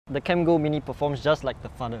the Cam Go Mini performs just like the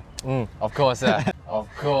father. Of course, of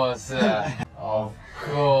course, of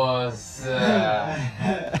course.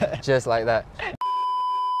 Just like that.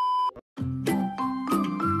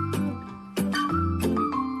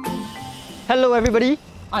 Hello everybody,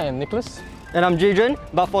 I am Nicholas. and I'm Jadrian,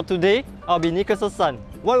 but for today, I'll be Nicholas' son.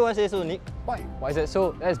 Why would I say so, Nick? Why? Why is that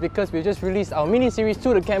so? That's because we just released our mini series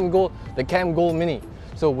to the Cam Go Mini.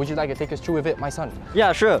 So would you like to take us through with it, my son?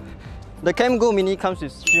 Yeah, sure. The Cam Go Mini comes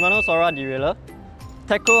with Shimano Sora derailleur,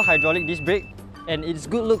 Tacro hydraulic disc brake, and its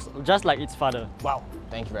good looks just like its father. Wow,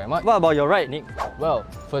 thank you very much. What about your ride, Nick? Well,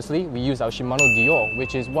 firstly, we use our Shimano Dior,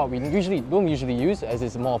 which is what we don't usually use, as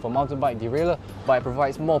it's more of a mountain bike derailleur, but it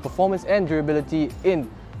provides more performance and durability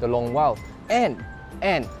in the long while.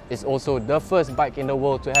 And it's also the first bike in the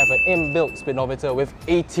world to have an inbuilt speedometer with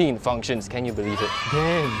 18 functions. Can you believe it?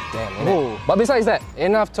 Damn. Oh. But besides that,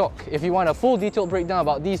 enough talk. If you want a full detailed breakdown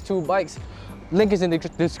about these two bikes, link is in the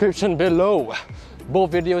description below.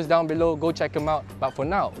 Both videos down below, go check them out. But for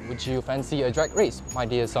now, would you fancy a drag race, my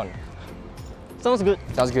dear son? Sounds good.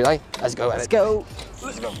 Sounds good, eh? Let's go. Let's go.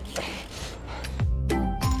 Let's go.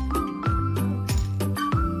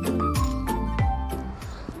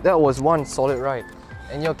 That was one solid ride.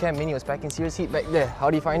 And your Cam Mini was packing serious heat back there. How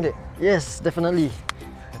do you find it? Yes, definitely.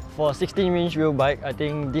 For a 16-inch wheel bike, I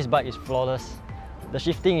think this bike is flawless. The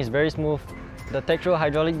shifting is very smooth. The Tacro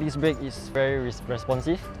hydraulic disc brake is very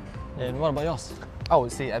responsive. And what about yours? I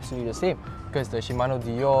would say absolutely the same, because the Shimano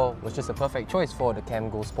Dior was just a perfect choice for the Cam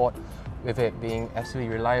Go Sport, with it being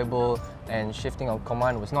absolutely reliable and shifting on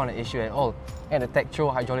command was not an issue at all. And the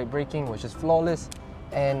Tacro hydraulic braking was just flawless,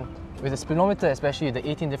 and with the speedometer, especially the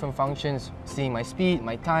 18 different functions, seeing my speed,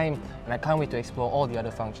 my time, and I can't wait to explore all the other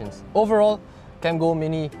functions. Overall, Cam Go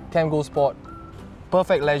Mini, Cam Go Sport,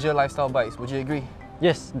 perfect leisure lifestyle bikes, would you agree?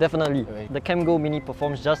 Yes, definitely. Right. The Cam Go Mini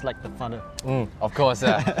performs just like the father. Of course,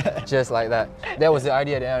 just like that. That was the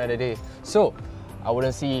idea at the end of the day. So, I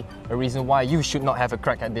wouldn't see a reason why you should not have a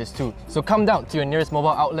crack at this too. So come down to your nearest mobile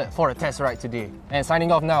outlet for a test ride today. And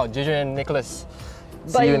signing off now, Jadrian and Nicholas.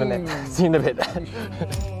 See you in a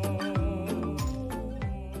bit.